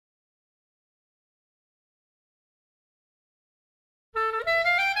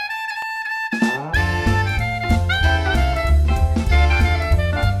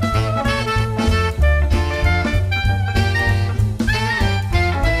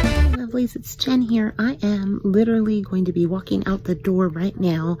lovelies, it's Jen here. I am literally going to be walking out the door right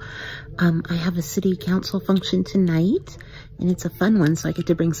now. I have a city council function tonight, and it's a fun one, so I get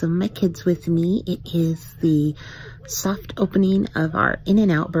to bring some of my kids with me. It is the soft opening of our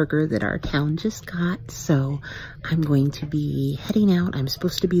In-N-Out burger that our town just got, so I'm going to be heading out. I'm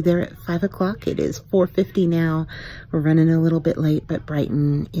supposed to be there at 5 o'clock. It is 4:50 now. We're running a little bit late, but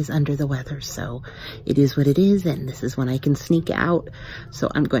Brighton is under the weather, so it is what it is, and this is when I can sneak out. So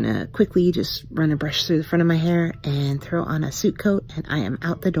I'm going to quickly just run a brush through the front of my hair and throw on a suit coat, and I am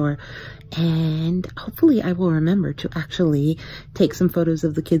out the door. And hopefully I will remember to actually take some photos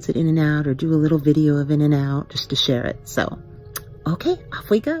of the kids at In-N-Out or do a little video of In-N-Out just to share it. So, okay, off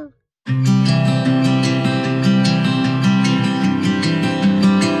we go.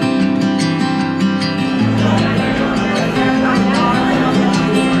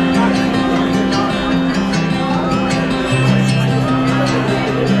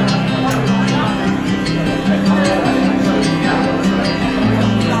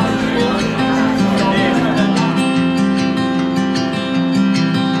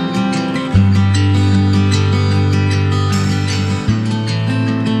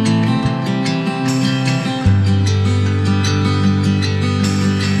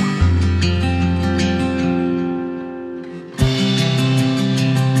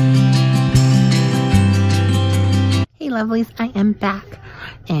 Lovelies, I am back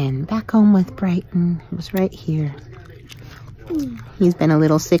and back home with Brighton. It was right here. He's been a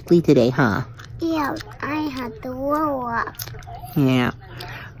little sickly today, huh? Yeah, I had to roll up. Yeah,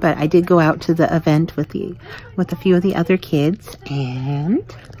 but I did go out to the event with a few of the other kids, and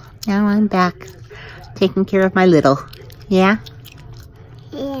now I'm back taking care of my little. Yeah?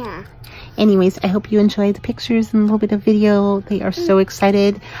 Yeah. Anyways, I hope you enjoyed the pictures and a little bit of video. They are so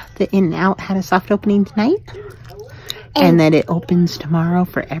excited that In-N-Out had a soft opening tonight. And that it opens tomorrow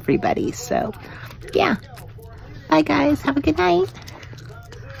for everybody. So, yeah. Bye, guys. Have a good night.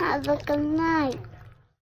 Have a good night.